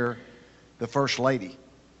place where the First Lady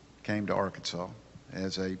came to Arkansas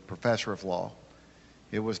as a professor of law.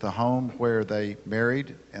 It was the home where they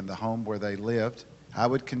married and the home where they lived. I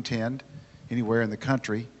would contend anywhere in the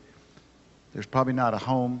country, there's probably not a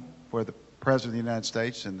home where the President of the United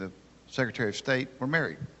States and the Secretary of State were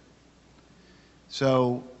married.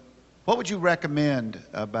 So what would you recommend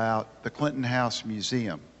about the Clinton House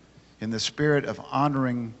Museum in the spirit of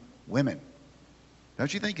honoring women?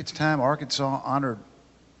 Don't you think it's time Arkansas honored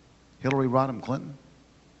Hillary Rodham Clinton?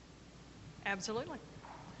 Absolutely.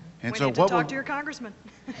 And we so need to what talk would, to your congressman.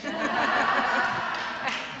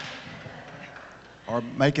 or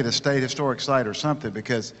make it a state historic site or something,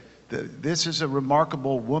 because this is a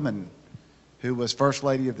remarkable woman who was First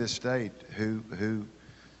Lady of this state, who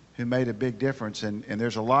made a big difference. And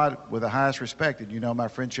there's a lot, with the highest respect, and you know my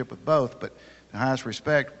friendship with both, but the highest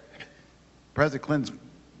respect, President Clinton's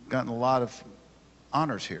gotten a lot of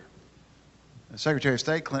honors here. The Secretary of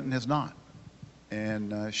State Clinton has not.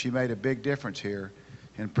 And she made a big difference here.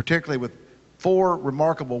 And particularly with 4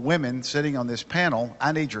 remarkable women sitting on this panel,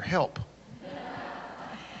 I need your help.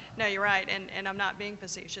 No, you're right, and I'm not being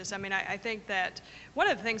facetious. I mean, I think that one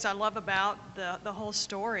of the things I love about the whole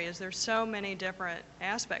story is there's so many different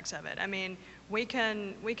aspects of it. I mean, we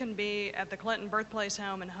can be at the Clinton Birthplace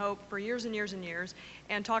home and Hope for years and years and years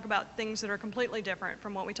and talk about things that are completely different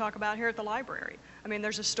from what we talk about here at the library. I mean,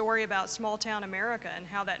 there's a story about small town America and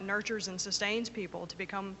how that nurtures and sustains people to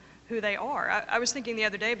become who they are. I was thinking the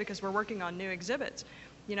other day, because we're working on new exhibits,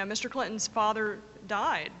 you know, Mr. Clinton's father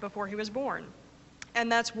died before he was born. And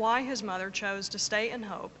that's why his mother chose to stay in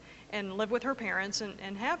Hope and live with her parents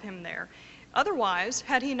and have him there. Otherwise,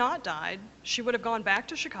 had he not died, she would have gone back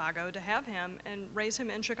to Chicago to have him and raise him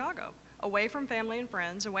in Chicago, away from family and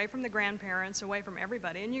friends, away from the grandparents, away from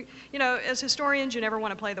everybody. And you know, as historians, you never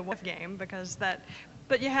want to play the what game, because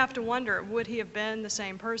but you have to wonder, would he have been the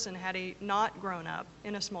same person had he not grown up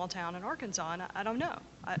in a small town in Arkansas? And I don't know.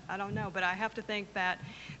 I don't know, but I have to think that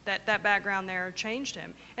background there changed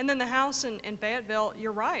him. And then the house in Fayetteville,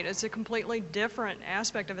 you're right, it's a completely different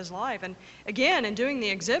aspect of his life. And again, in doing the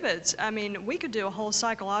exhibits, I mean, we could do a whole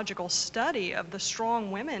psychological study of the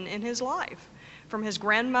strong women in his life. From his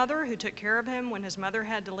grandmother, who took care of him when his mother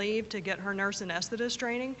had to leave to get her nurse anesthetist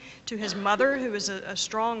training, to his mother, who was a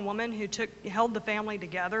strong woman who held the family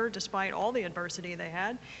together despite all the adversity they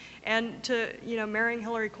had, and to, you know, marrying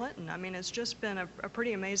Hillary Clinton. I mean, it's just been a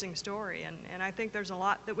pretty amazing story, and I think there's a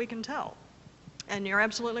lot that we can tell. And you're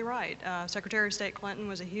absolutely right. Secretary of State Clinton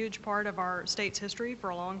was a huge part of our state's history for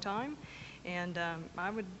a long time, and I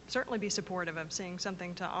would certainly be supportive of seeing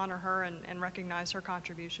something to honor her and recognize her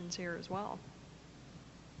contributions here as well.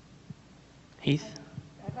 Heath?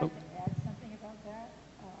 I'd like to add something about that.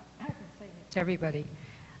 I've been saying it to everybody.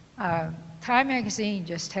 Time magazine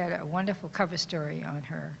just had a wonderful cover story on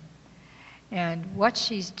her. And what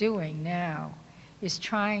she's doing now is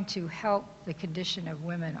trying to help the condition of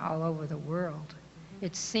women all over the world.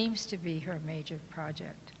 It seems to be her major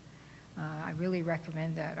project. I really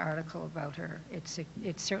recommend that article about her.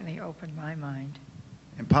 It certainly opened my mind.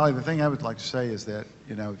 And Polly, the thing I would like to say is that,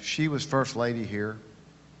 you know, she was First Lady here.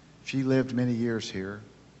 She lived many years here.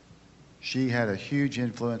 She had a huge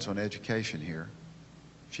influence on education here.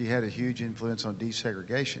 She had a huge influence on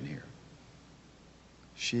desegregation here.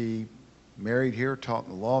 She married here, taught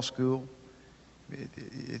in the law school.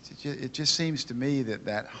 It just seems to me that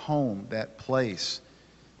that home, that place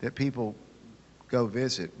that people go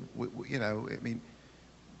visit, you know, I mean,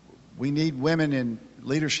 we need women in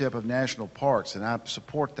leadership of national parks, and I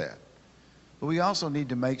support that. But we also need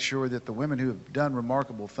to make sure that the women who have done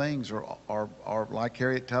remarkable things are like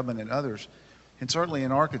Harriet Tubman and others. And certainly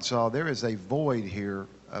in Arkansas, there is a void here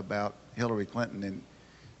about Hillary Clinton, and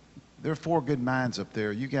there are 4 good minds up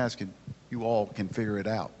there. You all can figure it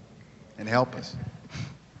out and help us.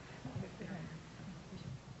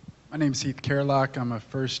 My name's Heath Kerlock. I'm a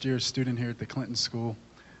first-year student here at the Clinton School.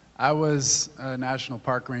 I was a National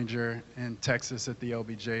Park Ranger in Texas at the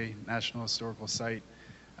LBJ National Historical Site.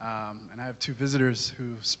 And I have 2 visitors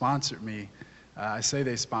who sponsored me. I say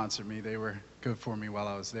they sponsored me. They were good for me while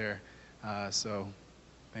I was there. So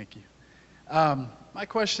thank you. My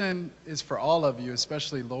question is for all of you,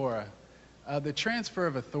 especially Laura. The transfer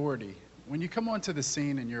of authority. When you come onto the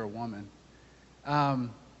scene and you're a woman,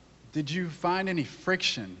 did you find any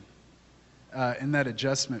friction in that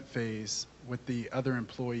adjustment phase with the other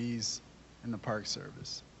employees in the Park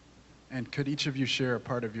Service? And could each of you share a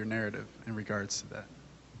part of your narrative in regards to that?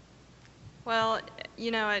 Well, you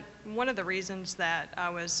know, one of the reasons that I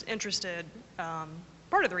was interested,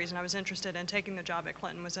 part of the reason I was interested in taking the job at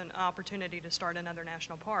Clinton was an opportunity to start another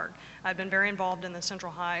national park. I've been very involved in the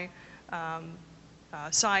Central High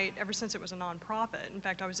site ever since it was a nonprofit. In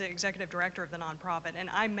fact, I was the executive director of the nonprofit, and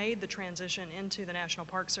I made the transition into the National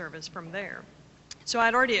Park Service from there. So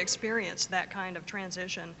I'd already experienced that kind of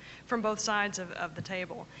transition from both sides of the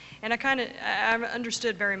table. And I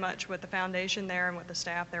understood very much what the foundation there and what the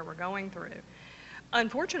staff there were going through.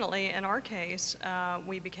 Unfortunately, in our case,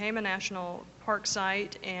 we became a national park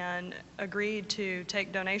site and agreed to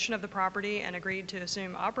take donation of the property and agreed to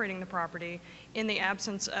assume operating the property in the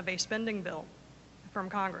absence of a spending bill from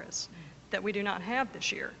Congress that we do not have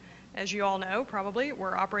this year. As you all know, probably,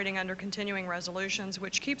 we're operating under continuing resolutions,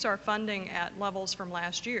 which keeps our funding at levels from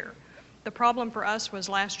last year. The problem for us was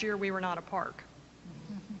last year we were not a park.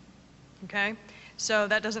 Okay? So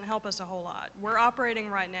that doesn't help us a whole lot. We're operating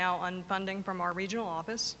right now on funding from our regional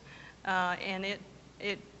office, and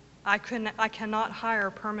I cannot hire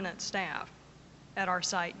permanent staff at our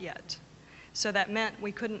site yet. So that meant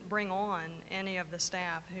we couldn't bring on any of the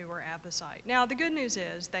staff who were at the site. Now, the good news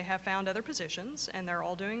is they have found other positions, and they're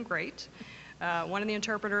all doing great. One of the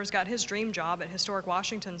interpreters got his dream job at Historic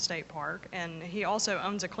Washington State Park, and he also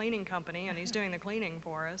owns a cleaning company, and he's doing the cleaning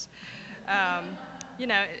for us. You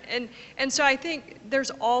know, and so I think there's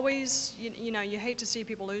always, you know, you hate to see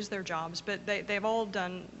people lose their jobs, but they've all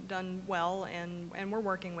done well, and we're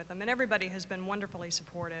working with them. And everybody has been wonderfully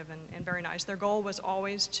supportive and very nice. Their goal was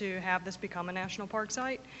always to have this become a national park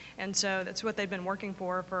site, and so that's what they've been working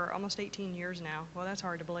for almost 18 years now. Well, that's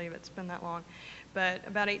hard to believe, it's been that long. But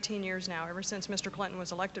about 18 years now, ever since Mr. Clinton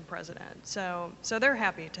was elected president. So they're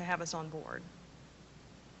happy to have us on board.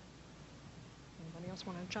 Anybody else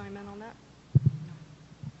want to chime in on that?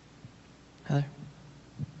 Heather?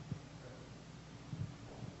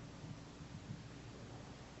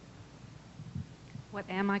 What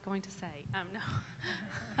am I going to say? No.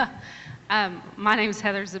 My name is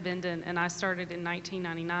Heather Zabindin, and I started in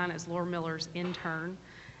 1999 as Laura Miller's intern,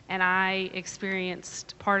 and I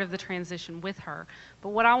experienced part of the transition with her. But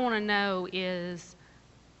what I want to know is,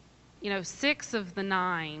 you know, 6 of the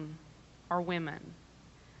 9 are women.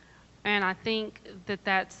 And I think that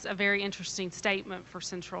that's a very interesting statement for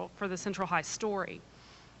the Central High story.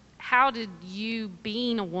 How did you,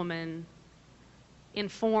 being a woman,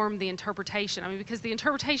 inform the interpretation? I mean, because the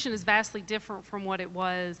interpretation is vastly different from what it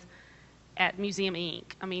was at Museum Inc.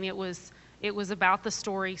 I mean, it was about the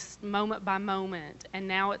story moment by moment, and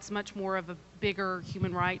now it's much more of a bigger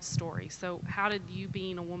human rights story. So how did you,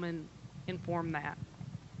 being a woman, inform that?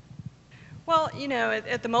 Well, you know,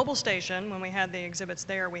 at the mobile station, when we had the exhibits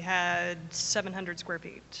there, we had 700 square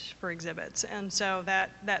feet for exhibits. And so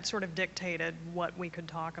that sort of dictated what we could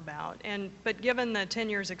talk about. But given the 10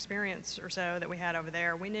 years experience or so that we had over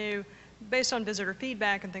there, we knew based on visitor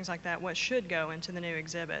feedback and things like that, what should go into the new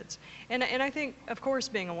exhibits. And I think, of course,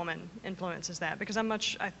 being a woman influences that, because I'm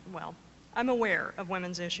aware of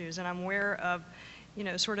women's issues, and I'm aware of,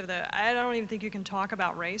 sort of I don't even think you can talk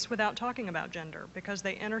about race without talking about gender, because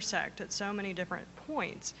they intersect at so many different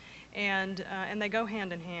points, and they go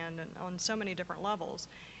hand in hand on so many different levels.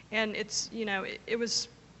 And it's, it was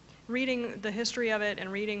reading the history of it and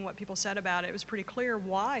reading what people said about it, it was pretty clear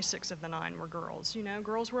why 6 of the 9 were girls.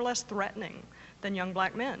 Girls were less threatening than young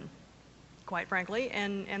black men, quite frankly,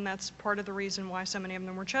 and that's part of the reason why so many of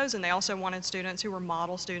them were chosen. They also wanted students who were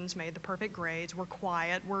model students, made the perfect grades, were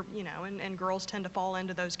quiet, and girls tend to fall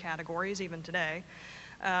into those categories even today.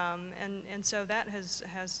 And so that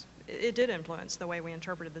it did influence the way we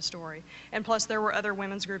interpreted the story. And plus, there were other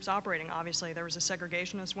women's groups operating, obviously. There was a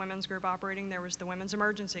segregationist women's group operating. There was the Women's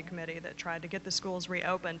Emergency Committee that tried to get the schools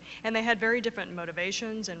reopened. And they had very different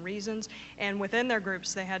motivations and reasons. And within their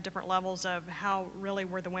groups, they had different levels of how really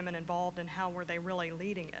were the women involved and how were they really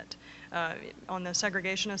leading it. On the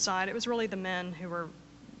segregationist side, it was really the men who were,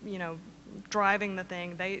 driving the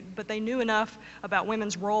thing. But they knew enough about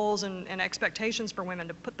women's roles and expectations for women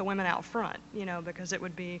to put the women out front, because it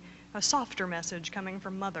would be a softer message coming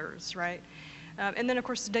from mothers, right? And then, of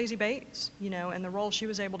course, Daisy Bates, and the role she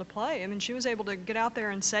was able to play. I mean, she was able to get out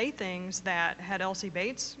there and say things that, had Elsie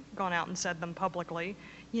Bates gone out and said them publicly,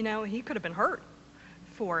 he could have been hurt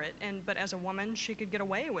for it. But as a woman, she could get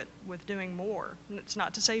away with doing more. And it's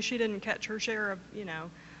not to say she didn't catch her share of,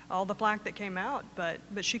 all the flack that came out, but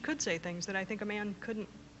she could say things that I think a man couldn't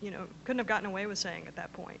have gotten away with saying at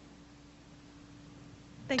that point.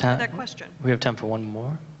 Thank you for that question. We have time for one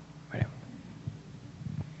more. Right.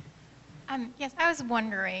 Yes, I was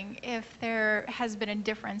wondering if there has been a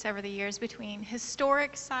difference over the years between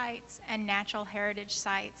historic sites and natural heritage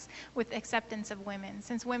sites with acceptance of women.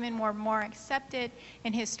 Since women were more accepted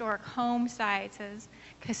in historic home sites as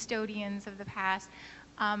custodians of the past,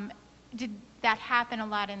 did that happen a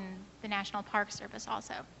lot in the National Park Service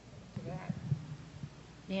also?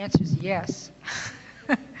 The answer is yes.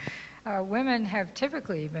 Women have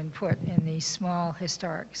typically been put in these small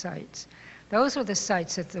historic sites. Those were the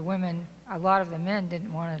sites that the women, a lot of the men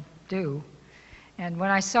didn't want to do. And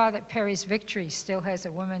when I saw that Perry's Victory still has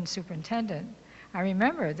a woman superintendent, I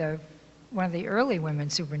remember one of the early women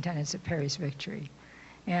superintendents at Perry's Victory.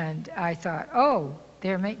 And I thought, oh,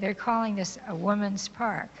 they're calling this a women's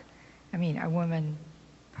park. A woman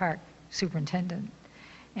park superintendent.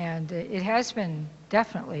 And it has been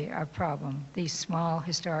definitely a problem. These small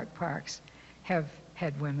historic parks have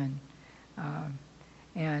had women.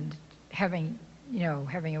 And having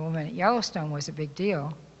a woman at Yellowstone was a big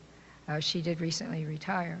deal. She did recently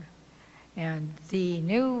retire. And the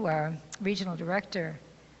new regional director,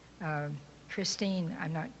 Christine,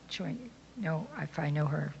 I'm not sure if I know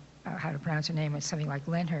her, how to pronounce her name, it's something like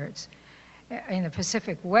Lenhertz, in the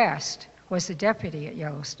Pacific West, was the deputy at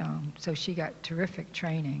Yellowstone, so she got terrific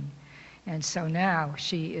training. And so now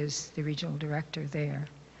she is the regional director there.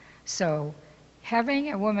 So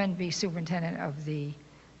having a woman be superintendent of the,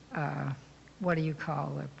 what do you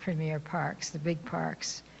call the premier parks, the big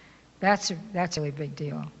parks, that's a really big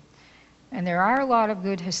deal. And there are a lot of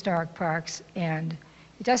good historic parks, and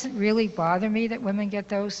it doesn't really bother me that women get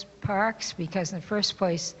those parks, because in the first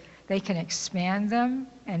place, they can expand them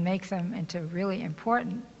and make them into really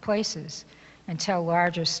important places and tell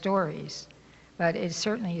larger stories. But it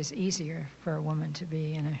certainly is easier for a woman to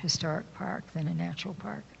be in a historic park than a natural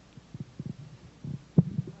park.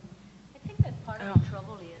 I think that part of the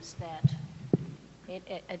trouble is that,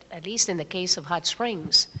 at least in the case of Hot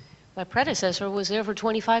Springs, my predecessor was there for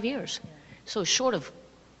 25 years. Yeah. So short of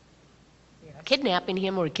kidnapping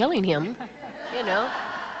him or killing him,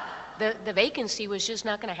 the vacancy was just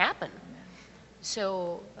not going to happen.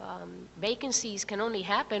 So vacancies can only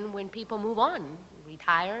happen when people move on,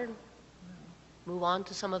 retire, move on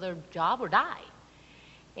to some other job, or die.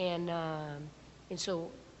 And so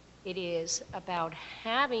it is about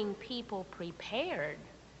having people prepared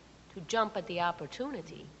to jump at the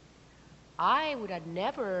opportunity. I would have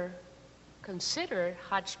never considered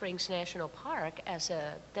Hot Springs National Park as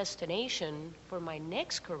a destination for my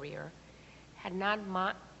next career had not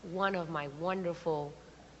one of my wonderful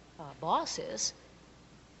bosses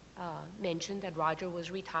mentioned that Roger was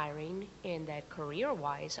retiring and that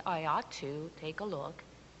career-wise I ought to take a look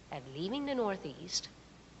at leaving the Northeast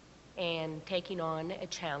and taking on a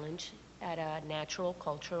challenge at a national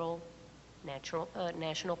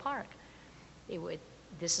park.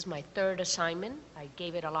 This is my 3rd assignment. I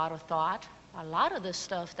gave it a lot of thought. A lot of the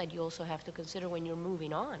stuff that you also have to consider when you're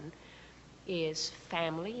moving on is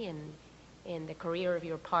family and the career of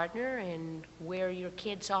your partner and where your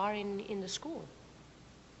kids are in the school.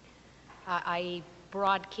 I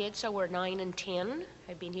brought kids that were 9 and 10.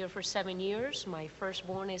 I've been here for 7 years. My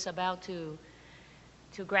firstborn is about to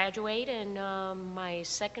graduate, and my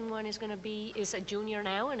second one is is a junior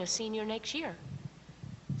now and a senior next year.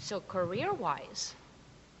 So career-wise,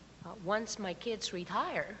 once my kids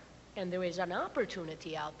retire, and there is an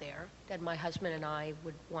opportunity out there that my husband and I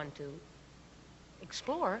would want to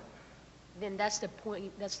explore, then that's the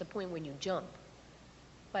point when you jump.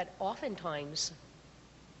 But oftentimes,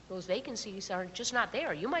 those vacancies are just not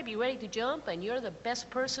there. You might be ready to jump and you're the best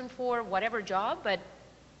person for whatever job, but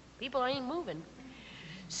people ain't moving.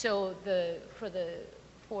 So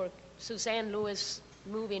for Suzanne Lewis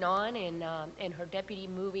moving on and her deputy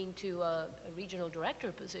moving to a regional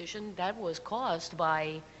director position, that was caused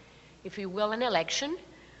by, if you will, an election.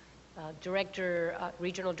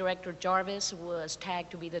 Regional Director Jarvis was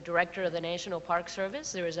tagged to be the director of the National Park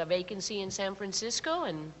Service. There was a vacancy in San Francisco,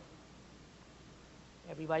 and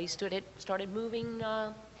everybody started moving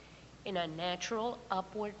in a natural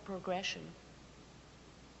upward progression.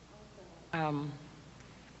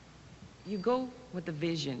 You go with the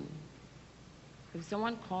vision. If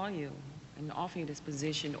someone calls you and offer you this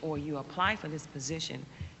position, or you apply for this position,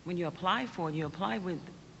 when you apply for it, you apply with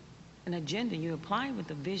an agenda, you apply with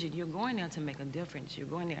a vision. You're going there to make a difference. You're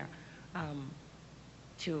going there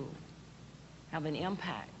to have an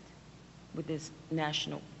impact with this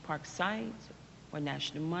national park site or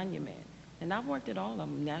national monument. And I've worked at all of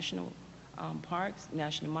them, national parks,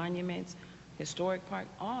 national monuments, historic park,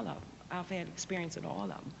 all of them. I've had experience at all of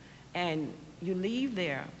them. And you leave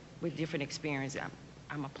there with different experience.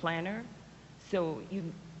 I'm a planner, so you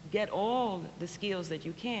get all the skills that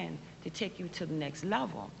you can to take you to the next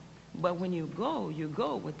level. But when you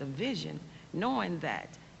go with the vision, knowing that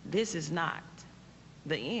this is not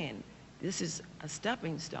the end. This is a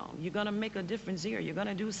stepping stone. You're gonna make a difference here. You're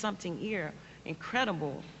gonna do something here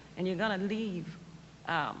incredible, and you're gonna leave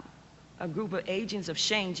a group of agents of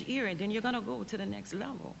change here, and then you're gonna go to the next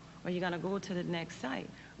level, or you're gonna go to the next site.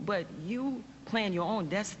 But you plan your own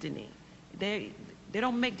destiny. They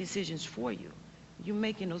don't make decisions for you. You're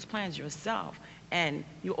making those plans yourself, and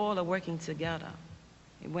you all are working together.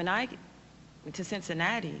 When I went to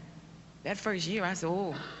Cincinnati, that first year, I said,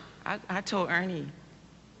 oh, I told Ernie,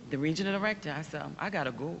 the regional director, I said, I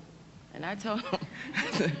gotta go. And I told him,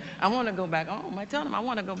 I wanna go back home. I told him I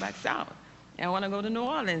wanna go back south. And I wanna go to New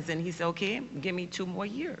Orleans. And he said, okay, give me 2 more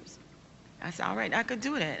years. I said, all right, I could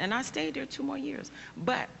do that. And I stayed there 2 more years.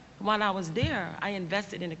 But while I was there, I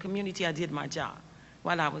invested in the community. I did my job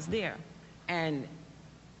while I was there. And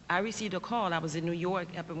I received a call. I was in New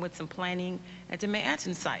York helping with some planning at the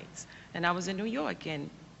Manhattan sites. And I was in New York, and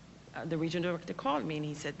the regional director called me, and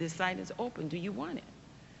he said, this site is open. Do you want it?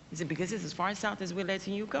 He said, because it's as far south as we're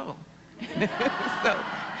letting you go.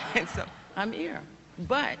 so I'm here.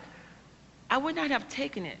 But I would not have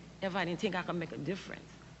taken it if I didn't think I could make a difference.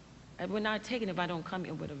 I would not have taken it if I don't come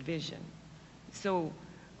in with a vision. So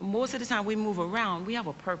most of the time we move around, we have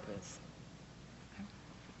a purpose.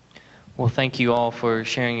 Well, thank you all for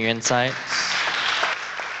sharing your insights.